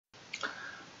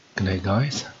Good day,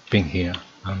 guys. Being here.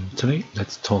 Today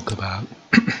let's talk about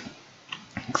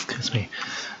excuse me.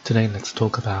 Today let's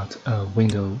talk about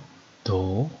window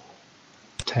door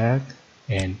tag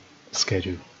and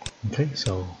schedule. Okay,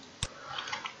 so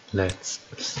let's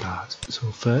start.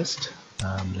 So first,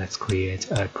 let's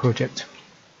create a project.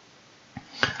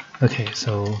 Okay,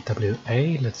 so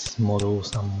WA, let's model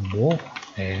some wall,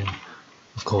 and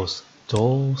of course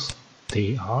doors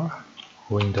DR,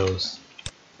 windows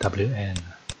WN.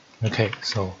 Okay,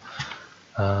 so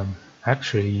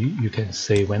actually you can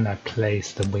see when I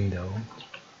place the window,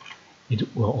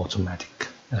 it will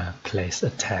automatically place a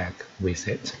tag with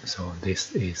it. So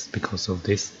this is because of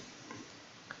this.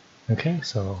 Okay,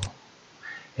 so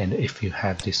and if you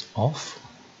have this off,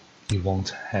 you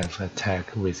won't have a tag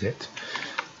with it.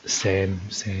 Same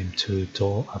to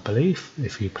door, I believe.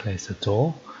 If you place a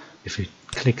door, if you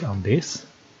click on this,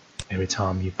 every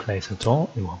time you place a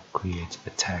door, it will create a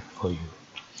tag for you.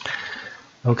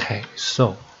 Okay,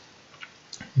 so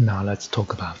now let's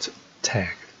talk about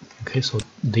tag. Okay, so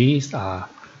these are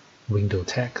window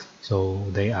tags. So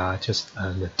they are just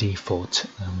the default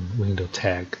window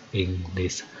tag in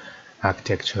this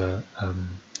architecture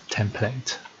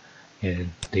template,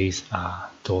 and these are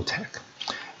door tag.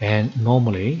 And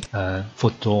normally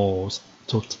for doors,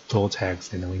 door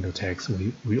tags and window tags,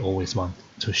 we always want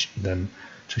them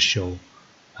to show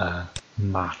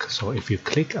mark. So if you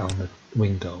click on the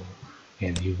window,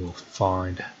 and you will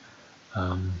find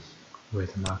where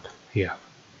the mark here.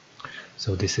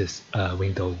 So this is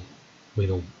window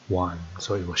 1,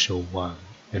 so it will show 1,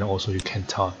 and also you can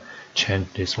change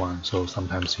this one. So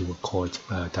sometimes you will call it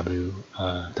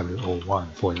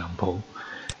WO1, for example,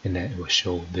 and then it will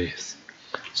show this.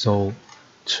 So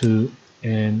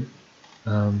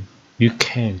you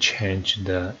can change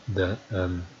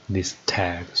this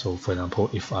tag. So for example,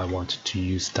 if I want to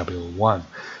use W1,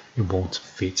 it won't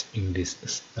fit in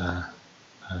this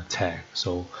tag.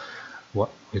 So what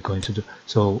we're going to do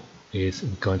is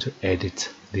we're going to edit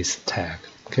this tag.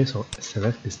 Okay, so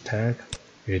select this tag,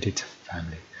 edit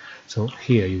family. So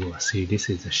here you will see this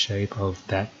is the shape of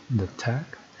the tag,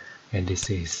 and this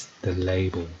is the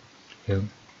label. Okay?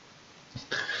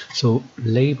 So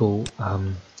label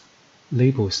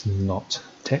is not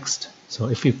text. So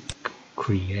if you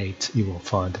create, you will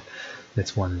find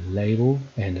that's one label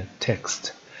and a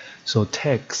text. So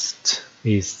text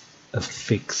is a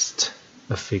fixed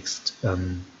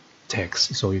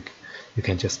text. So you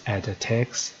can just add a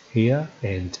text here,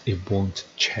 and it won't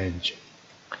change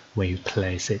when you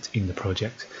place it in the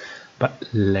project. But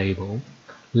label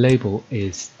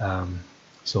is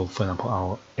so for example,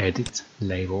 I'll edit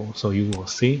label. So you will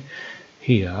see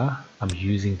here I'm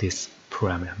using this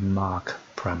parameter, mark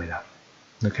parameter.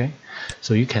 Okay,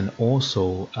 so you can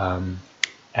also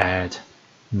add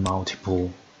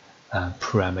multiple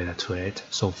parameter to it.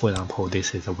 So for example,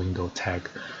 this is a window tag.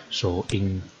 So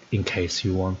in case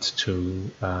you want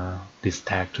to this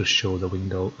tag to show the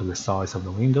window, the size of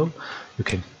the window, you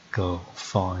can go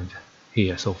find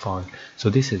here. So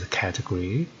this is a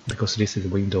category, because this is a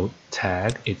window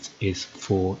tag. It is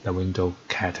for the window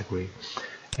category,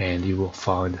 and you will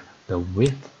find the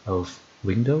width of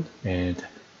window. And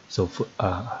so for,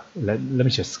 let me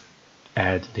just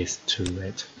add this to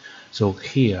it. So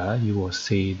here you will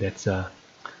see that's a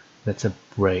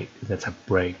break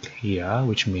here,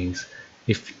 which means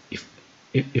if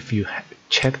you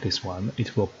check this one,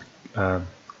 it will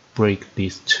break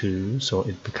these two. So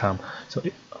it become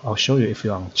I'll show you. If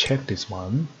you uncheck this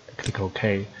one, click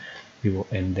OK, you will,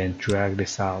 and then drag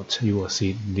this out, you will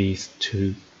see these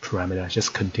two parameters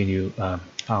just continue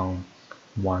on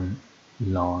one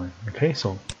line. Okay,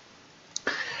 so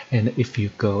and if you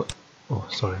go, oh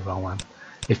sorry, wrong one.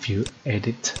 If you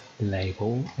edit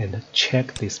label and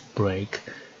check this break,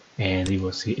 and you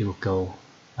will see it will go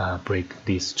break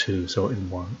these two. So in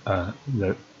one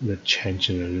the change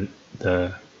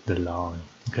the line.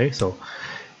 Okay, so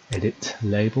edit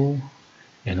label,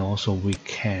 and also we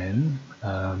can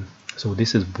so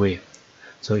this is width.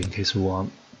 So in case we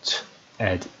want to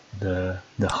add the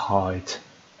height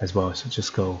as well, so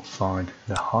just go find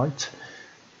the height,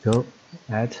 go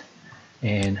add.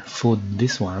 And for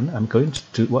this one, I'm going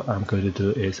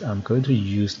to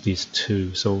use these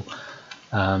two. So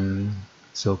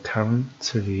so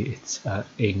currently it's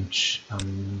inch,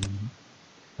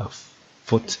 a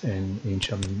foot and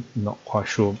inch. I'm not quite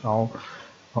sure. I'll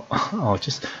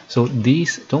just, so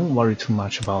these, don't worry too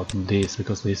much about this,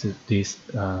 because this is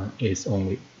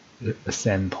only a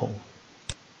sample.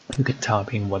 You can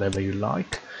type in whatever you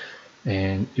like,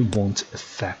 and it won't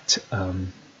affect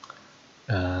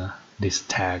this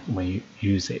tag when you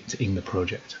use it in the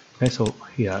project. Okay, so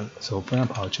here, so for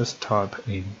example, I'll just type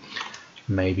in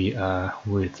maybe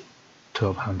width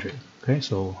 1200. Okay,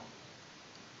 so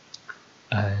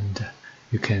and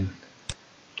you can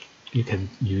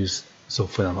use, so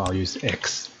for example, I'll use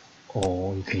X,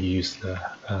 or you can use the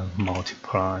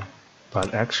multiply,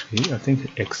 but actually I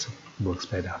think X works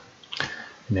better.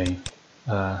 And then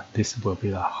this will be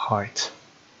the height,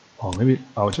 or maybe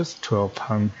I'll just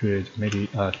 1200, maybe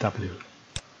W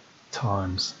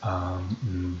times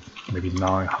maybe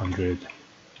 900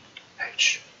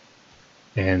 H.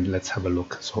 And let's have a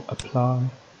look. So apply,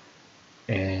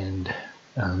 and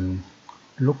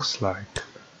looks like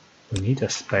we need a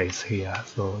space here,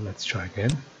 so let's try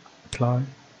again. Apply.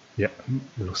 Yeah,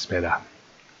 it looks better.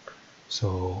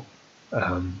 So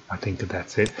I think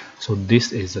that's it. So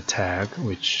this is a tag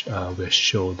which will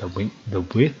show the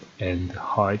width and the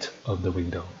height of the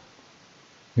window.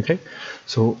 Okay,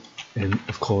 so and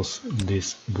of course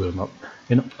this will not,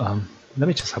 let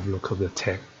me just have a look at the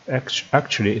tag.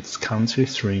 Actually it's country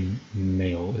 3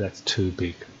 mil, that's too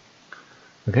big.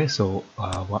 Okay, so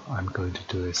what I'm going to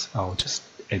do is I'll just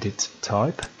edit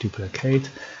type, duplicate,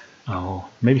 I'll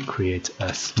maybe create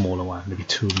a smaller one, maybe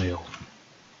 2 mil.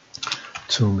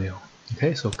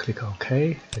 Okay, so click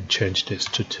OK and change this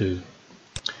to 2.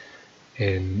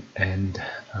 And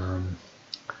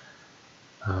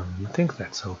I think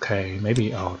that's okay.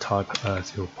 Maybe I'll type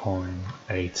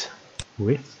 0.8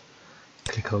 width.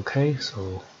 Click OK.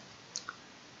 So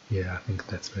yeah, I think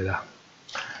that's better.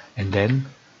 And then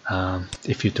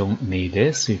if you don't need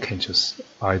this, you can just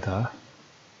either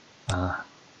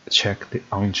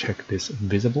uncheck this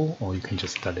visible, or you can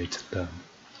just delete them.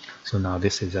 So now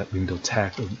this is a window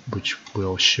tag which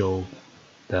will show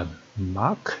the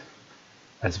mark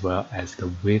as well as the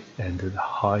width and the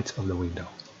height of the window.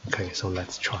 Okay, so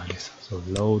let's try this. So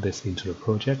load this into the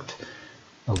project,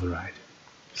 override.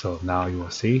 So now you will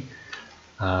see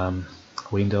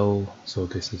window. So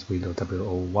this is window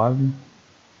W01,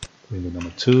 window number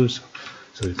 2. So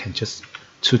you can just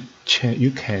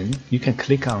you can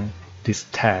click on this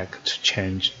tag to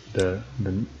change the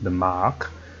mark,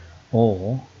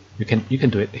 or you can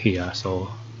do it here.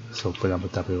 So for example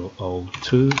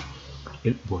W02,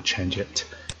 it will change it.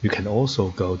 You can also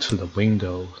go to the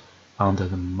window under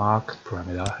the mark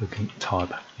parameter, you can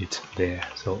type it there.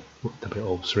 So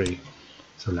W03,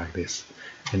 so like this.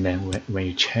 And then when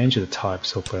you change the type,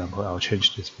 so for example I'll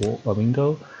change this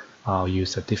window, I'll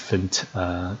use a different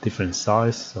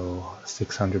size, so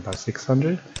 600 by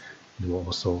 600. It will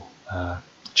also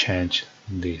change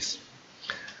this.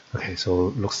 Okay, so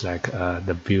looks like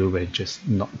the view range is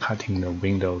not cutting the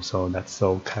window, so that's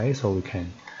okay. So we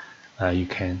can you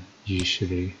can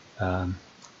usually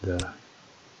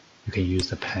you can use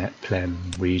the plan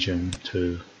region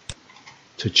to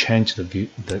change the view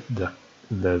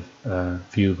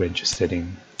view range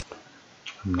setting.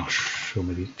 I'm not sure,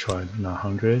 maybe try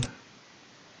 900.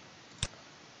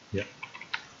 Yeah.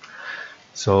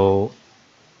 So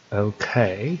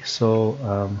okay, so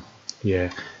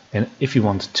yeah, and if you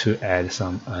want to add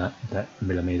some that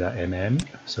millimeter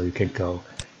so you can go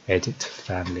edit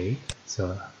family.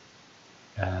 So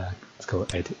let's go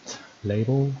edit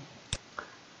label.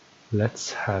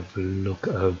 Let's have a look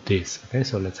at this. Okay,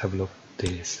 so let's have a look at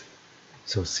this.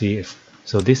 So see if,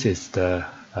 so this is the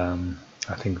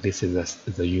I think this is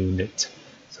the unit.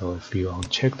 So if you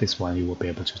uncheck this one, you will be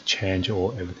able to change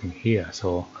everything here.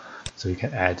 So you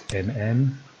can add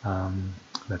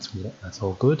that's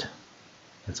all good.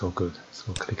 That's all good.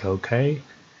 So click OK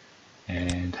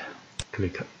and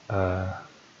click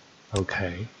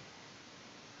OK.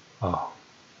 Oh,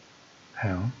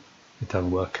 hang on, it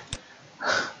doesn't work.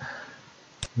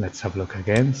 Let's have a look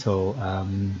again. So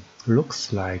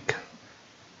looks like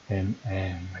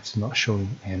it's not showing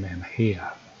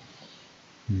here.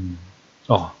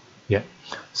 Oh yeah,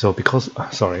 so because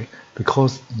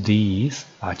these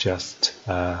are just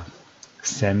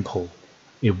sample,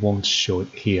 it won't show it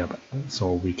here,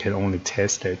 so we can only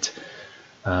test it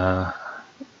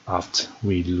after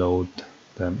we load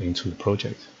them into the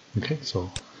project. Okay,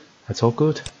 so that's all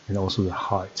good. And also the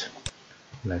height,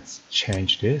 let's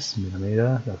change this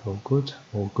millimeter. That's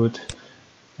all good.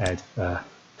 Add a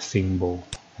symbol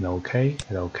and OK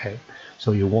and OK.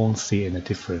 So you won't see any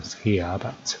difference here,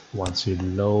 but once you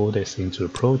load this into the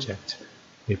project,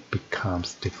 it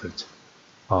becomes different.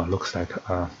 Oh, looks like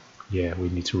yeah, we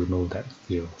need to remove that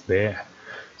field there.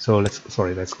 So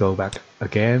let's go back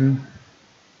again.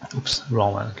 Oops,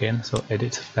 wrong one again. So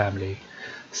edit family,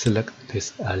 select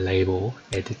this label,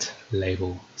 edit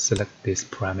label, select this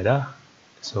parameter.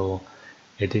 So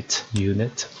edit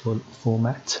unit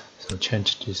format. So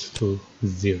change this to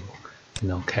 0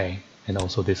 and OK. And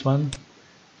also this one,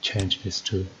 change this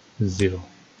to 0.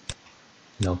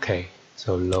 And OK.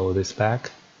 So load this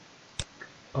back.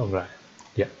 Alright.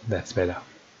 Yeah, that's better.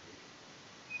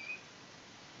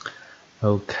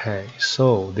 Okay,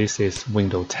 so this is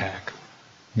window tag.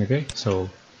 Okay, so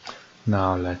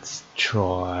now let's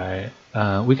try.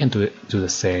 We can do the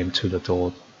same to the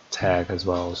door tag as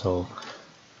well. So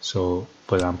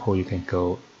for example, you can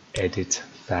go edit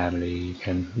family.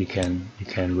 You can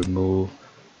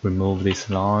remove these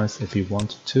lines if you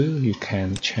want to. You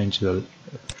can change the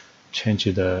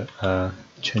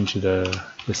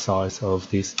size of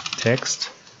this text.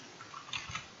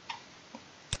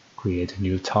 Create a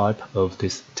new type of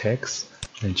this text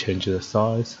and change the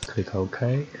size. Click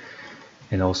OK.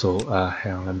 And also,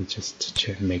 hang on, let me just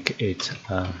make it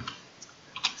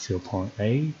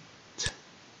 0.8.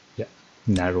 Yeah,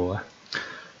 narrower.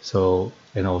 So,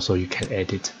 and also you can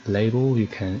edit label.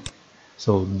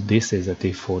 So this is a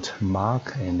default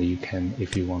mark, and you can,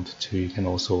 if you want to, you can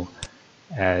also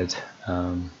add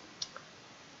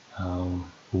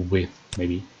width.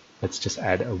 Maybe let's just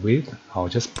add a width. I'll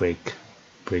just break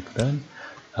them.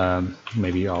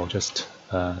 Maybe I'll just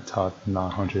type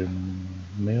 900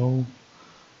 mil.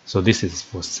 So this is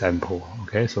for sample.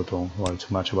 Okay, so don't worry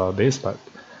too much about this, but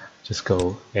just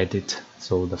go edit.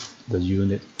 So the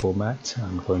unit format,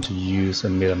 I'm going to use a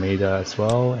millimeter as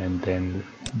well, and then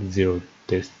 0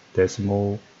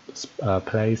 decimal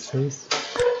places,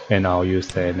 and I'll use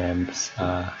the mm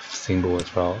symbol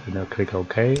as well. And I'll click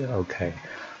OK. Okay.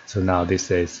 So now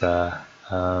this is a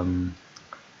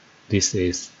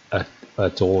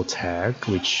door tag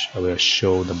which will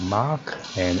show the mark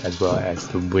and as well as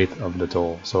the width of the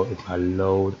door. So if I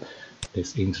load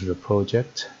this into the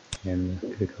project and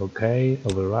click OK,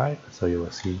 override, so you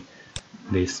will see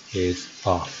this is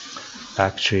off.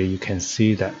 Actually, you can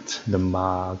see that the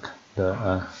mark,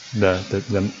 the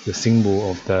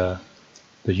symbol of the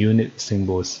unit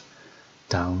symbols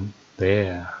down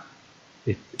there.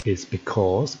 It is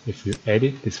because if you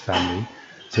edit this family,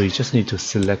 so you just need to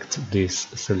select this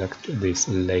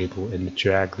label and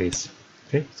drag this.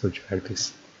 Okay, so drag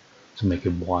this to make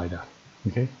it wider.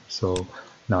 Okay, so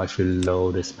now if you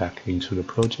load this back into the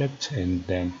project, and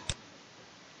then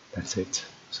that's it.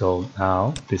 So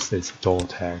now this is door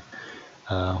tag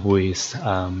with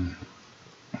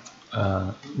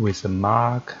the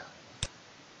mark.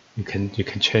 You can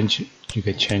change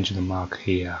the mark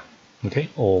here. Okay,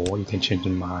 or you can change the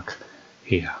mark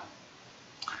here.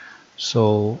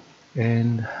 So,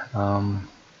 and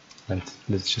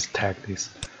let's just tag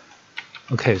this.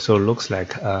 Okay, so it looks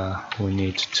like we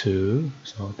need to,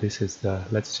 so this is the,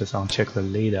 let's just uncheck the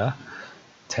leader,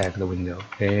 tag the window,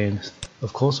 and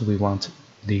of course we want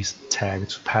this tag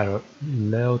to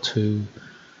parallel to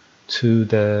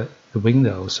the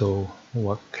window. So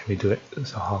what can we do it?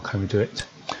 So how can we do it?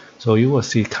 So you will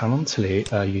see currently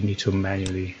you need to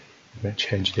manually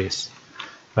change this.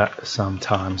 But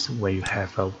sometimes when you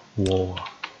have a wall,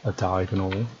 a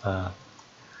diagonal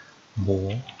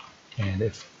wall, and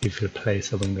if you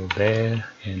place a window there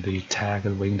and you tag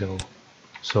the window,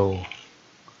 so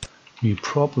you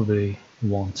probably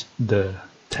want the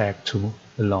tag to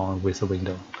align with the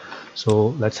window.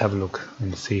 So let's have a look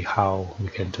and see how we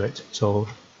can do it. So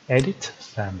edit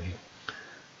family,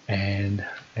 and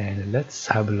let's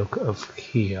have a look of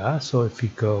here. So if you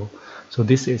go, so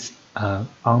this is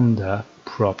under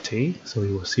property, so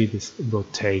you will see this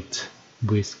rotate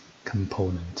with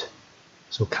component.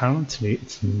 So currently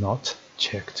it's not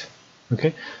checked.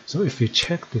 Okay, so if you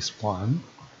check this one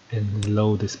and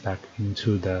load this back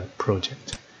into the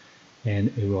project, and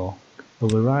it will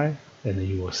override, and then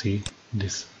you will see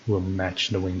this will match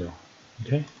the window.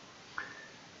 Okay,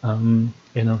 and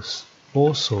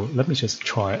also let me just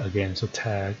try again. So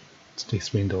tag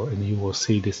this window, and you will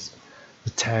see this, the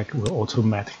tag will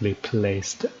automatically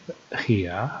placed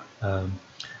here,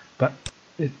 but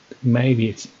maybe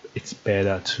it's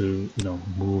better to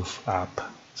move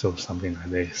up, so something like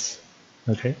this.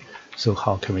 Okay, so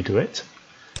how can we do it?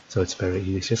 So it's very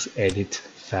easy, just edit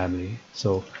family.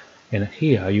 So, and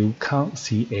here you can't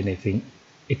see anything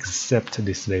except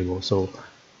this label, so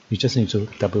you just need to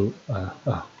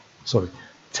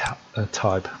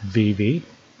type VV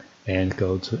and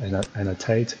go to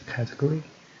annotate category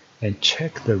and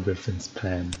check the reference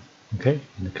plane. Okay,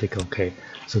 and click OK.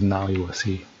 So now you will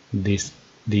see these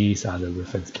are the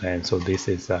reference plane. So this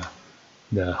is the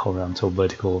horizontal,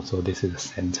 vertical, so this is the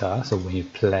center. So when you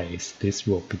place, this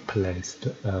will be placed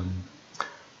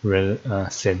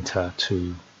center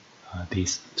to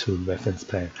these two reference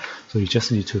plane. So you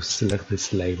just need to select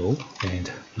this label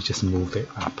and you just move it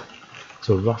up.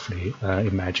 So roughly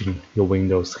imagine your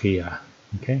windows here.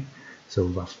 Okay,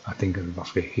 So I think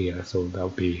roughly here, so that'll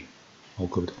be all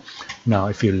good. Now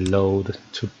if you load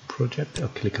to project,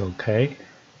 click OK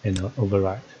and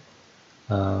override.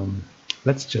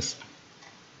 Let's just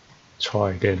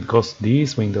try again, because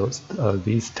these windows,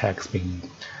 these tags being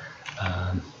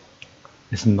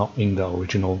is not in the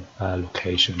original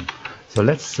location. So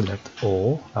let's select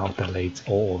all. I'll delete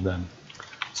all of them.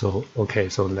 So okay,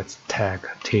 so let's tag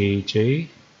TJ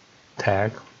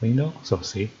tag window. So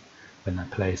see, when I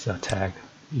place a tag,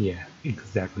 yeah,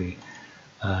 exactly.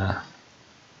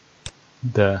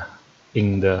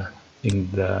 In the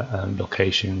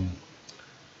location,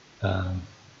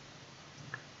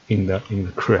 in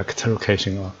the correct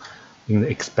location, or in the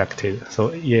expected.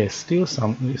 So yeah, still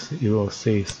some, you will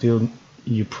see, still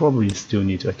you probably still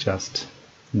need to adjust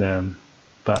them,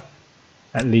 but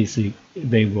at least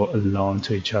they will align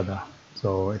to each other.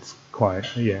 So it's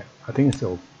quite, yeah, I think it's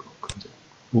all good.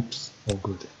 Oops, all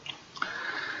good.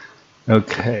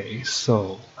 Okay,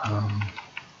 so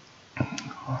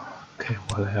okay,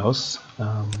 what else?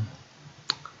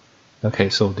 Okay,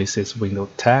 so this is window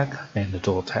tag and the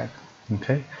door tag.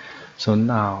 Okay, so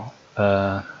now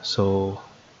so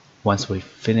once we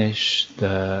finish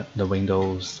the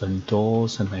windows and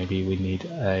doors, and maybe we need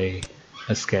a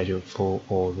schedule for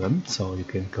all of them, so you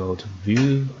can go to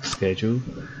view schedule.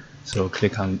 So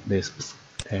click on this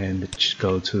and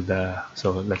go to the,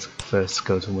 so let's first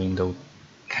go to window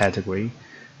category,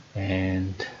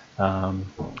 and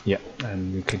yeah,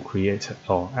 and you can create,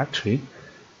 or actually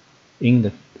in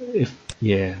the, if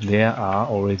yeah, there are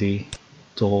already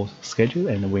door schedule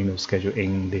and window schedule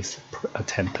in this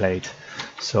template,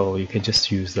 so you can just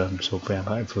use them. So for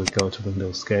example, if we go to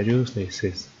window schedule, this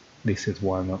is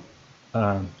one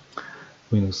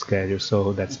window schedule,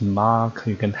 so that's mark.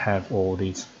 You can have all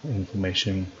these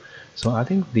information. So I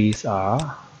think these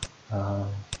are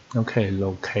okay.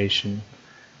 Location,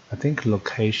 I think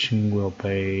location will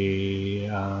be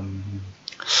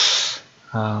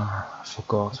I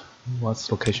forgot what's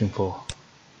location for.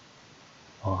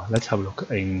 Oh, let's have a look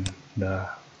in the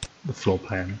floor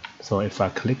plan. So if I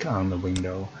click on the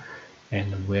window,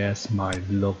 and where's my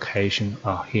location?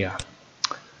 Oh, here.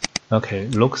 Okay,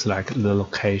 looks like the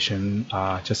location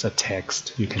just a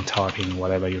text. You can type in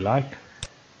whatever you like.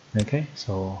 Okay,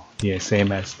 so yeah,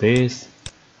 same as this.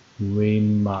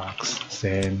 Remarks,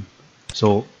 same.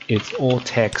 So it's all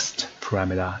text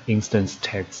parameter, instance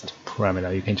text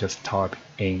parameter. You can just type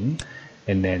in,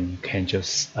 and then you can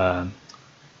just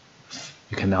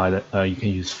you can either you can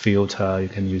use filter, you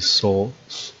can use sort,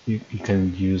 you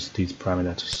can use these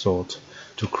parameters to sort,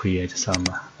 to create some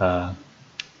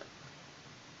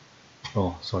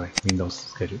oh sorry, Windows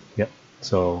schedule. Yep.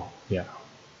 So yeah,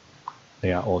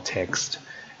 they are all text,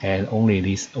 and only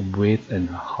these width and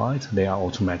height, they are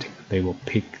automatic. They will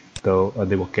pick they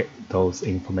will get those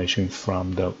information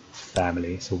from the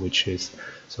family. So which is,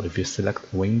 so if you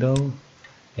select window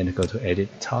and go to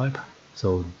edit type,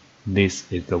 so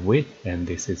this is the width and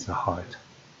this is the height.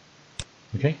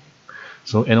 Okay.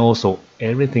 So, and also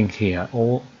everything here,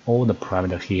 all the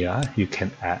parameter here, you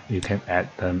can add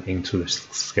them into the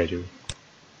schedule.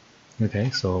 Okay,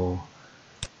 so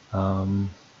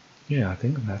yeah, I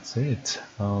think that's it.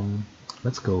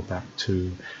 Let's go back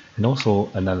to, and also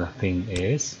another thing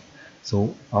is,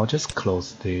 so I'll just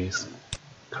close this,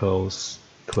 close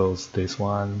this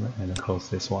one, and close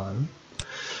this one.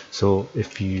 So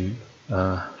if you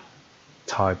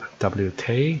type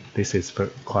WK, this is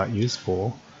quite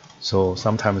useful. So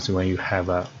sometimes when you have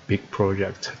a big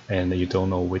project and you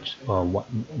don't know which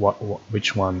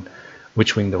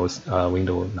which Windows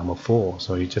window number 4,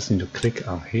 so you just need to click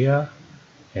on here,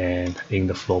 and in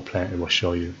the floor plan it will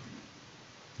show you.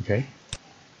 Okay,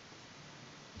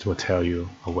 it will tell you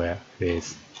where it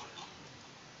is,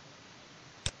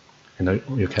 and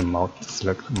you can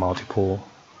select multiple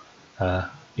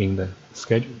in the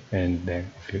schedule, and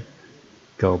then if you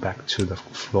go back to the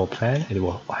floor plan, it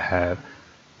will have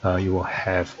you will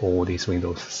have all these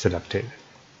windows selected.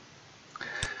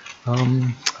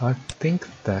 I think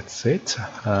that's it.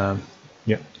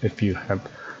 Yeah, if you have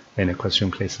any question,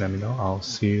 please let me know. I'll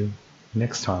see you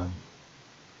next time.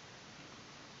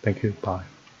 Thank you. Bye.